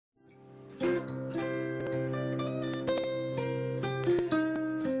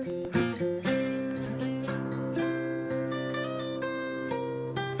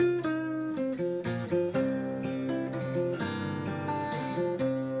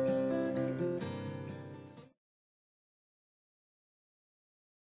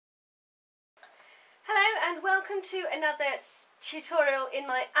welcome to another tutorial in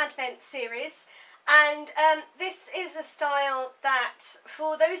my Advent series, and this is a style that,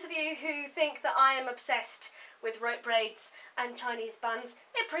 for those of you who think that I am obsessed with rope braids and Chinese buns,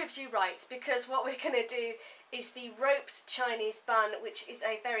 it proves you right, because what we're going to do is the roped Chinese bun, which is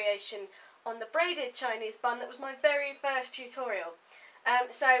a variation on the braided Chinese bun that was my very first tutorial.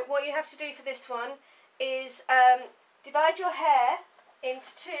 So what you have to do for this one is divide your hair into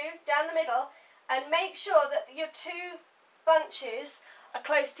two down the middle and make sure that your two bunches are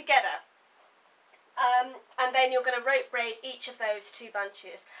close together, and then you're going to rope braid each of those two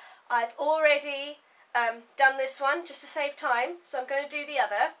bunches. I've already done this one just to save time, so I'm going to do the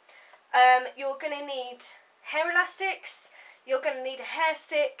other. You're going to need hair elastics, you're going to need a hair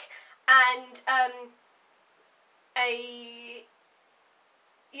stick, and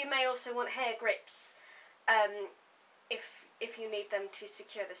you may also want hair grips if you need them to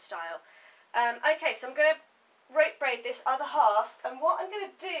secure the style. Okay, so I'm going to rope braid this other half, and what I'm going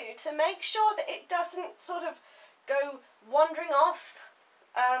to do to make sure that it doesn't sort of go wandering off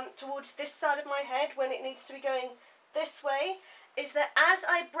towards this side of my head when it needs to be going this way, is that as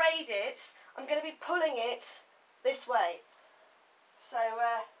I braid it, I'm going to be pulling it this way. So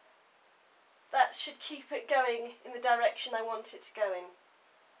that should keep it going in the direction I want it to go in.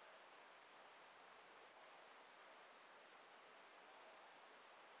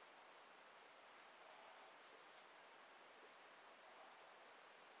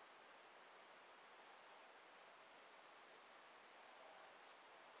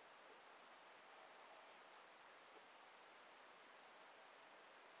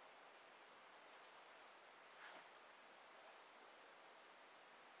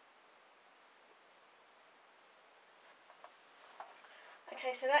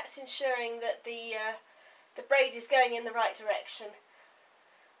 Okay, so that's ensuring that the braid is going in the right direction.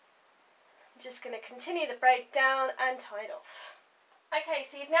 I'm just going to continue the braid down and tie it off. Okay,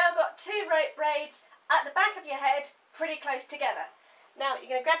 so you've now got two rope braids at the back of your head pretty close together. Now you're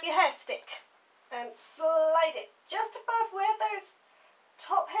going to grab your hair stick and slide it just above where those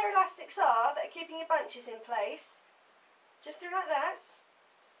top hair elastics are that are keeping your bunches in place. Just do like that.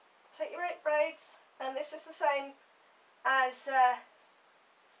 Take your rope braids, and this is the same as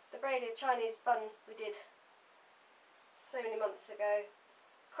the braided Chinese bun we did so many months ago.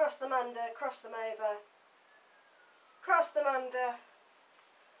 Cross them under, cross them over, cross them under,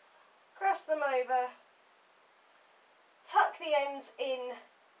 cross them over, tuck the ends in,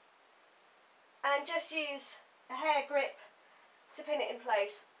 and just use a hair grip to pin it in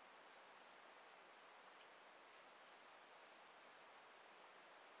place.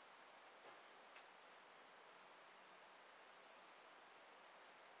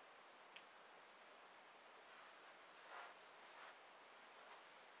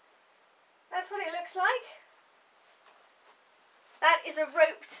 That's what it looks like. That is a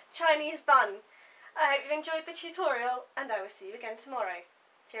roped Chinese bun. I hope you enjoyed the tutorial, and I will see you again tomorrow.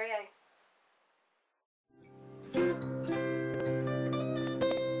 Cheerio.